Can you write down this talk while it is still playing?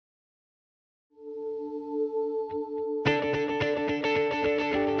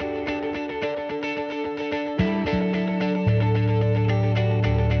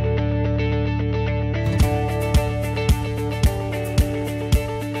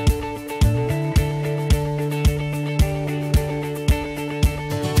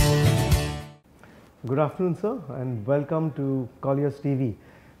Good afternoon, sir, and welcome to Colliers TV.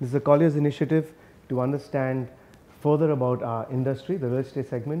 This is a Colliers initiative to understand further about our industry, the real estate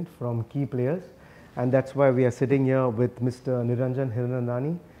segment, from key players, and that's why we are sitting here with Mr. Niranjan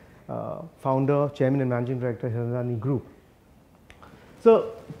Hiranandani, founder, chairman and managing director, Hiranandani Group.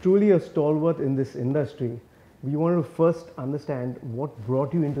 So, truly a stalwart in this industry. We wanted to first understand what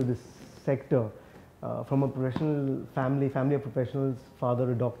brought you into this sector. From a professional family of professionals,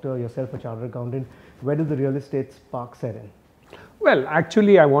 father a doctor, yourself a chartered accountant, where did the real estate spark set in? Well,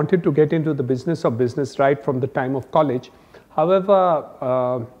 actually I wanted to get into the business of business right from the time of college.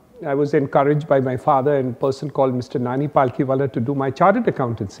 However, I was encouraged by my father and a person called Mr. Nani Palkiwala to do my chartered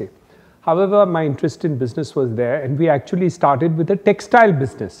accountancy. However, my interest in business was there, and we actually started with a textile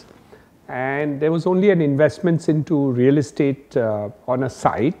business. And there was only an investments into real estate on a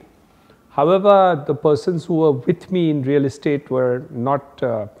side. However, the persons who were with me in real estate were not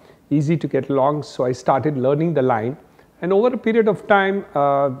easy to get along, so I started learning the line. And over a period of time,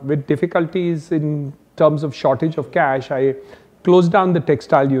 with difficulties in terms of shortage of cash, I closed down the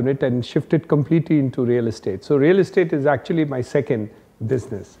textile unit and shifted completely into real estate. So real estate is actually my second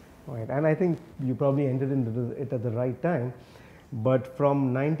business. Right, and I think you probably entered into it at the right time. But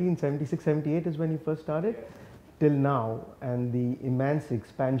from 1976-78 is when you first started till now, and the immense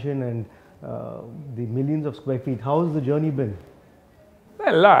expansion and the millions of square feet. How has the journey been?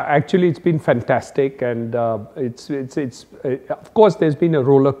 Well, actually, it's been fantastic, and of course, there's been a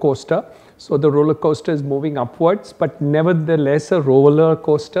roller coaster. So the roller coaster is moving upwards, but nevertheless a roller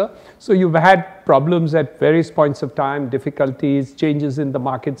coaster. So you've had problems at various points of time, difficulties, changes in the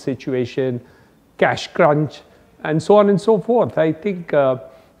market situation, cash crunch, and so on and so forth. I think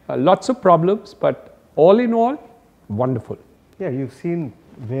lots of problems, but all in all, wonderful. Yeah, you've seen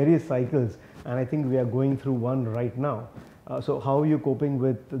various cycles, and I think we are going through one right now. So how are you coping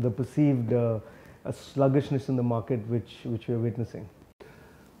with the perceived sluggishness in the market which we are witnessing?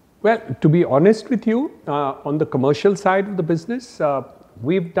 Well, to be honest with you, on the commercial side of the business,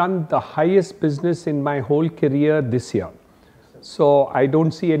 we've done the highest business in my whole career this year. So I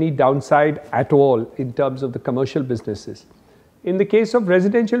don't see any downside at all in terms of the commercial businesses. In the case of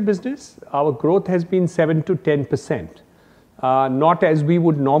residential business, our growth has been 7 to 10%. Not as we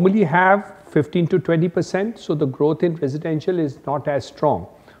would normally have 15 to 20%, so the growth in residential is not as strong.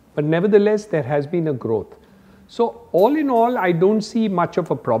 But nevertheless, there has been a growth. So all in all, I don't see much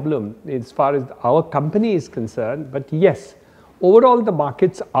of a problem as far as our company is concerned. But yes, overall the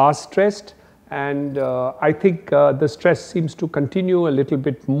markets are stressed, and I think the stress seems to continue a little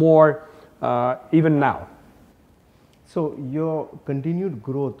bit more even now. So your continued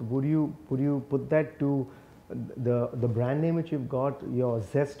growth, would you put that to the brand name which you've got, your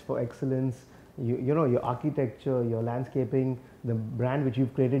zest for excellence, you know, your architecture, your landscaping, the brand which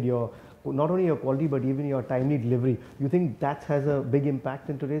you've created, not only your quality but even your timely delivery? You think that has a big impact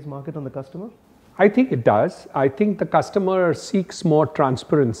in today's market on the customer? I think it does. I think the customer seeks more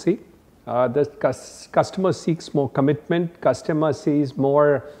transparency. The customer seeks more commitment. Customer sees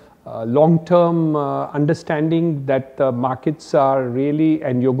more long-term understanding that the markets are really,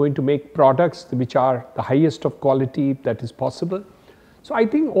 and you're going to make products which are the highest of quality that is possible. So I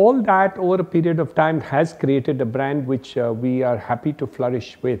think all that over a period of time has created a brand which we are happy to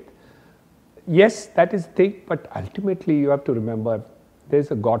flourish with. Yes, that is the thing, but ultimately you have to remember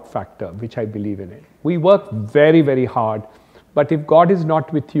there's a God factor which I believe in it. We work very, very hard, but if God is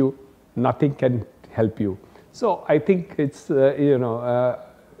not with you, nothing can help you. So I think it's,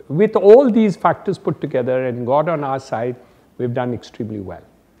 with all these factors put together and God on our side, we've done extremely well.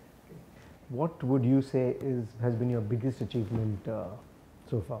 What would you say has been your biggest achievement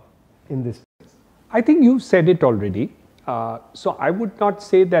so far in this? I think you've said it already. So I would not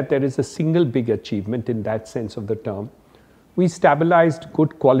say that there is a single big achievement in that sense of the term. We stabilized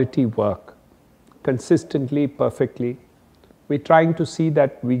good quality work consistently, perfectly. We're trying to see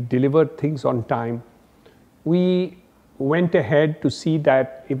that we deliver things on time. We went ahead to see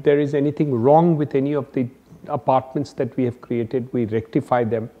that if there is anything wrong with any of the apartments that we have created, we rectify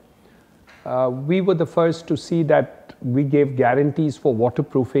them. We were the first to see that we gave guarantees for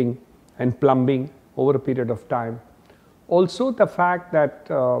waterproofing and plumbing over a period of time. Also the fact that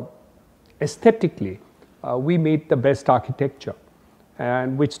aesthetically we made the best architecture,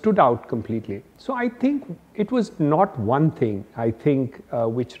 and which stood out completely. So I think it was not one thing, I think,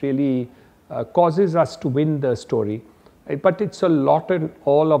 which really causes us to win the story, but it's a lot in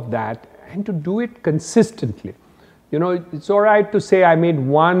all of that, and to do it consistently. You know, it's all right to say I made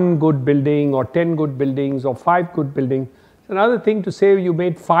one good building or 10 good buildings or 5 good buildings. It's another thing to say you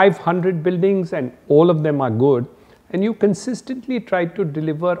made 500 buildings and all of them are good, and you consistently try to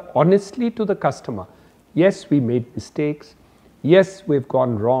deliver honestly to the customer. Yes, we made mistakes. Yes, we've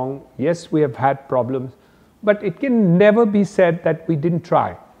gone wrong. Yes, we have had problems. But it can never be said that we didn't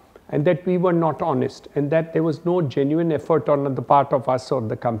try and that we were not honest and that there was no genuine effort on the part of us or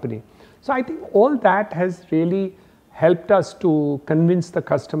the company. So I think all that has really helped us to convince the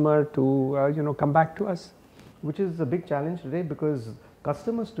customer to come back to us. Which is a big challenge today because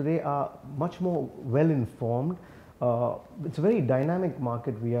customers today are much more well informed. It's a very dynamic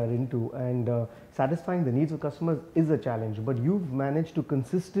market we are into, and satisfying the needs of customers is a challenge, but you've managed to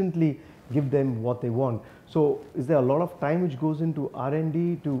consistently give them what they want. So is there a lot of time which goes into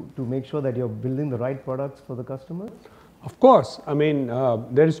R&D to make sure that you're building the right products for the customers? Of course, I mean,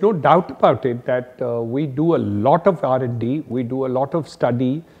 there is no doubt about it that we do a lot of R&D, we do a lot of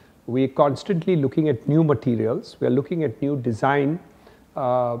study, we're constantly looking at new materials, we're looking at new design,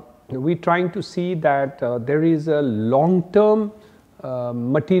 we're trying to see that there is a long-term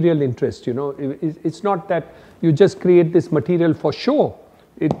material interest, it's not that you just create this material for show,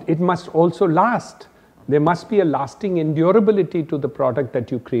 it must also last. There must be a lasting endurability to the product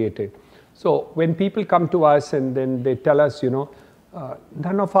that you created. So when people come to us and then they tell us,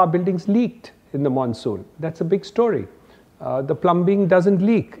 none of our buildings leaked in the monsoon, that's a big story. The plumbing doesn't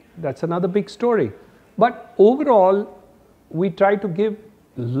leak, that's another big story. But overall, we try to give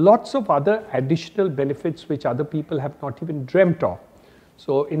lots of other additional benefits which other people have not even dreamt of.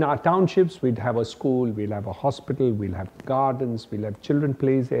 So in our townships, we'd have a school, we'll have a hospital, we'll have gardens, we'll have children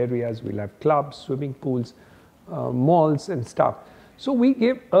plays areas, we'll have clubs, swimming pools, malls and stuff. So we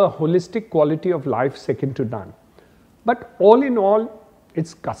give a holistic quality of life second to none. But all in all,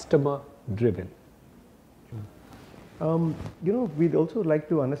 it's customer driven. We'd also like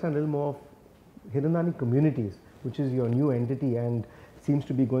to understand a little more of Hiranandani Communities, which is your new entity and seems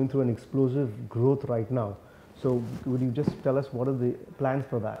to be going through an explosive growth right now. So would you just tell us what are the plans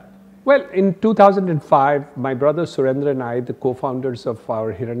for that? Well, in 2005, my brother Surendra and I, the co-founders of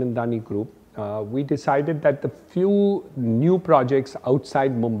our Hiranandani group, we decided that the few new projects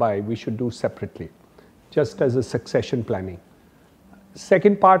outside Mumbai we should do separately, just as a succession planning.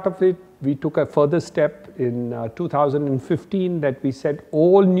 Second part of it, we took a further step in 2015 that we said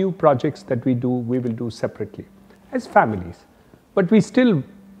all new projects that we do, we will do separately as families. But we still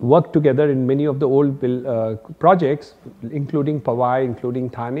work together in many of the old projects, including Powai, including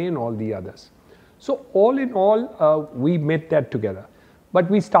Thane and all the others. So all in all, we made that together. But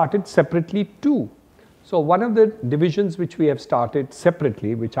we started separately too. So one of the divisions which we have started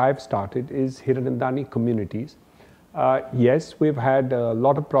separately, which I have started, is Hiranandani Communities. Yes, we've had a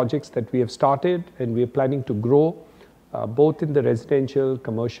lot of projects that we have started and we are planning to grow both in the residential,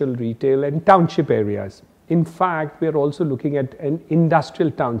 commercial, retail and township areas. In fact, we are also looking at an industrial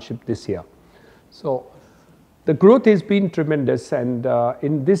township this year. So the growth has been tremendous, and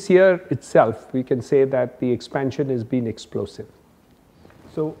in this year itself, we can say that the expansion has been explosive.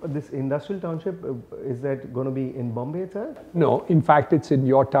 So this industrial township, is that going to be in Bombay itself? No, in fact, it's in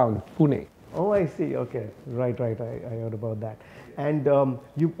your town, Pune. Oh, I see. Okay. Right. I heard about that. And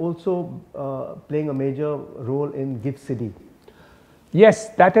you're also playing a major role in GIFT City. Yes,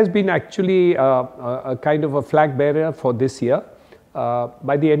 that has been actually a kind of a flag bearer for this year.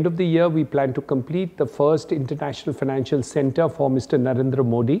 By the end of the year, we plan to complete the first international financial center for Mr. Narendra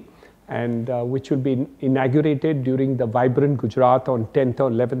Modi, and which will be inaugurated during the Vibrant Gujarat on 10th or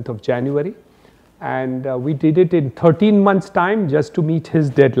 11th of January. And we did it in 13 months' time just to meet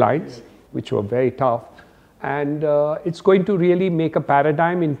his deadlines, which were very tough. And it's going to really make a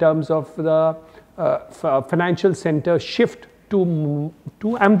paradigm in terms of the financial center shift to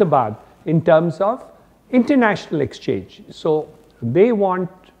Ahmedabad in terms of international exchange. So they want,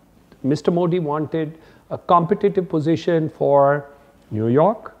 Mr. Modi wanted a competitive position for New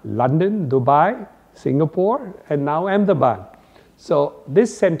York, London, Dubai, Singapore, and now Ahmedabad. So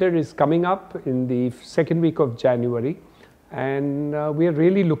this center is coming up in the second week of January, and we are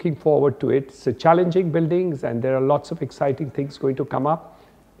really looking forward to it. It's a challenging buildings, and there are lots of exciting things going to come up,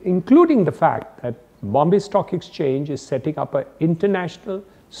 including the fact that Bombay Stock Exchange is setting up an international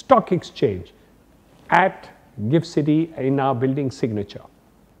stock exchange at GIFT City in our building signature.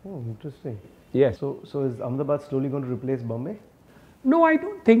 Oh, interesting. Yes. So is Ahmedabad slowly going to replace Bombay? No, I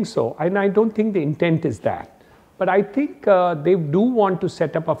don't think so. And I don't think the intent is that. But I think they do want to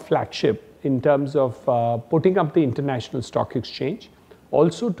set up a flagship in terms of putting up the international stock exchange,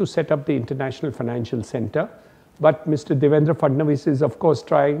 also to set up the international financial center. But Mr. Devendra Fadnavis is of course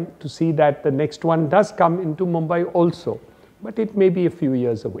trying to see that the next one does come into Mumbai also. But it may be a few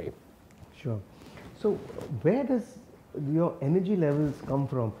years away. Sure. So where does your energy levels come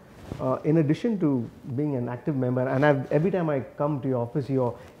from? In addition to being an active member, and every time I come to your office,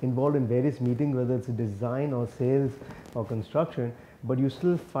 you're involved in various meetings, whether it's design or sales or construction, but you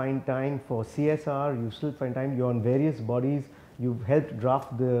still find time for CSR, you still find time, you're on various bodies, you've helped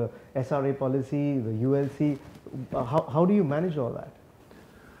draft the SRA policy, the ULC. How do you manage all that?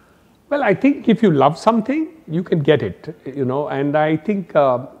 Well, I think if you love something, you can get it, you know, and I think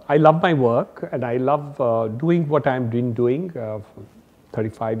I love my work and I love doing what I'm doing for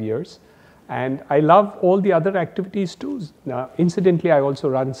 35 years. And I love all the other activities too. Incidentally, I also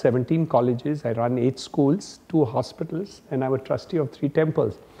run 17 colleges, I run 8 schools, 2 hospitals, and I'm a trustee of 3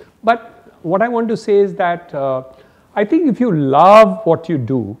 temples. But what I want to say is that I think if you love what you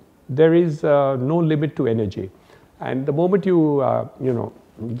do, there is no limit to energy. And the moment you, you know,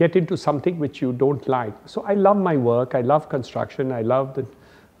 get into something which you don't like. So I love my work, I love construction, I love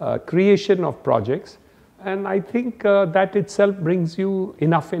the creation of projects. And I think that itself brings you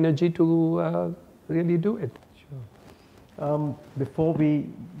enough energy to really do it. Sure. Before we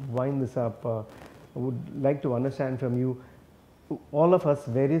wind this up, I would like to understand from you, all of us,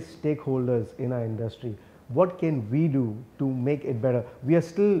 various stakeholders in our industry, what can we do to make it better? We are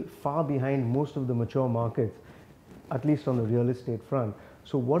still far behind most of the mature markets, at least on the real estate front.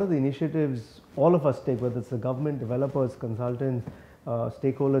 So what are the initiatives all of us take, whether it's the government, developers, consultants,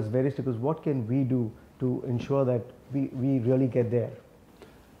 stakeholders, various stakeholders, what can we do to ensure that we really get there?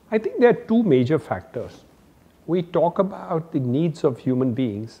 I think there are 2 major factors. We talk about the needs of human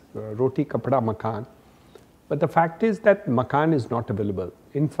beings, roti, kapda, makan, but the fact is that makan is not available.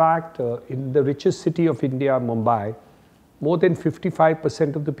 In fact, in the richest city of India, Mumbai, more than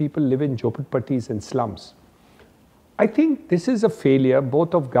 55% of the people live in jhopatpattis and slums. I think this is a failure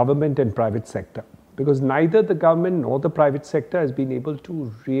both of government and private sector, because neither the government nor the private sector has been able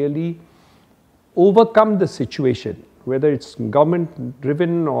to really overcome the situation, whether it's government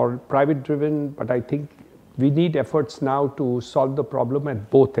driven or private driven, but I think we need efforts now to solve the problem at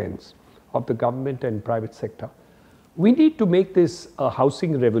both ends of the government and private sector. We need to make this a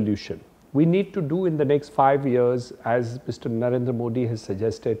housing revolution. We need to do in the next 5 years, as Mr. Narendra Modi has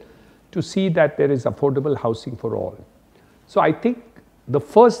suggested, to see that there is affordable housing for all. So I think the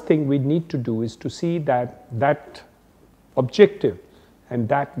first thing we need to do is to see that that objective and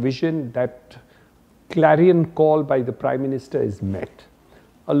that vision, that clarion call by the Prime Minister is met.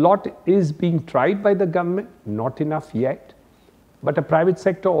 A lot is being tried by the government, not enough yet, but the private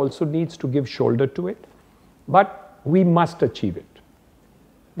sector also needs to give shoulder to it, but we must achieve it.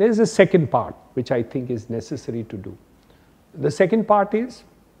 There is a second part which I think is necessary to do. The second part is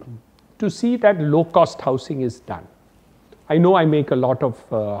to see that low-cost housing is done. I know I make a lot of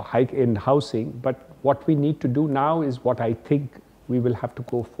high-end housing, but what we need to do now is what I think we will have to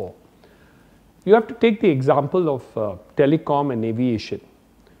go for. You have to take the example of telecom and aviation.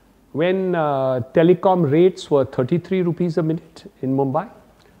 When telecom rates were 33 rupees a minute in Mumbai,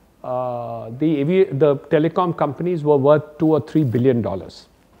 the telecom companies were worth $2 or $3 billion.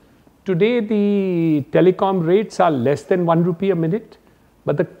 Today, the telecom rates are less than 1 rupee a minute,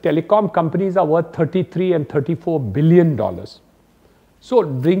 but the telecom companies are worth $33 and $34 billion. So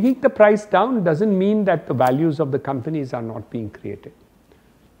bringing the price down doesn't mean that the values of the companies are not being created.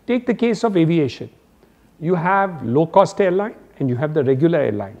 Take the case of aviation. You have low-cost airline and you have the regular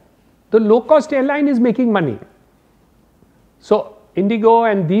airline. The low-cost airline is making money. So Indigo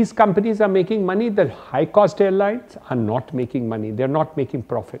and these companies are making money. The high-cost airlines are not making money. They're not making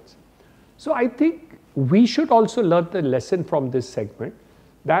profits. So I think we should also learn the lesson from this segment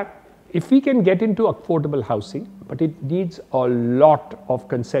that if we can get into affordable housing, but it needs a lot of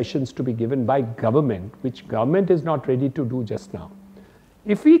concessions to be given by government, which government is not ready to do just now.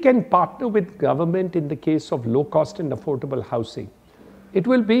 If we can partner with government in the case of low cost and affordable housing, it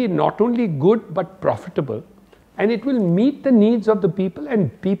will be not only good but profitable, and it will meet the needs of the people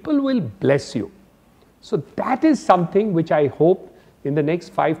and people will bless you. So that is something which I hope in the next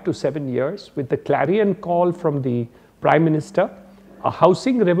 5 to 7 years, with the clarion call from the Prime Minister, a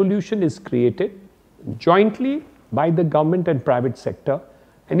housing revolution is created jointly by the government and private sector.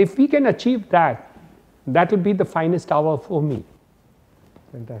 And if we can achieve that, that will be the finest hour for me.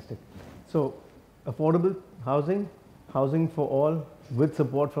 Fantastic. So affordable housing, housing for all with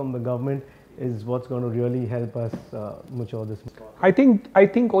support from the government is what's going to really help us mature this. I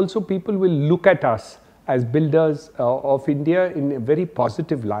think also people will look at us as builders of India in a very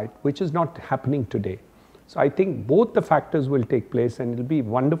positive light, which is not happening today. So I think both the factors will take place, and it will be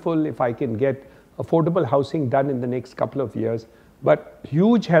wonderful if I can get affordable housing done in the next couple of years. But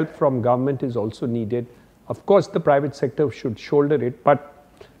huge help from government is also needed. Of course, the private sector should shoulder it, but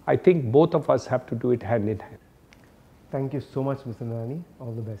I think both of us have to do it hand in hand. Thank you so much, Mr. Nirani.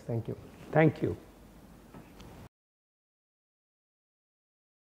 All the best. Thank you. Thank you.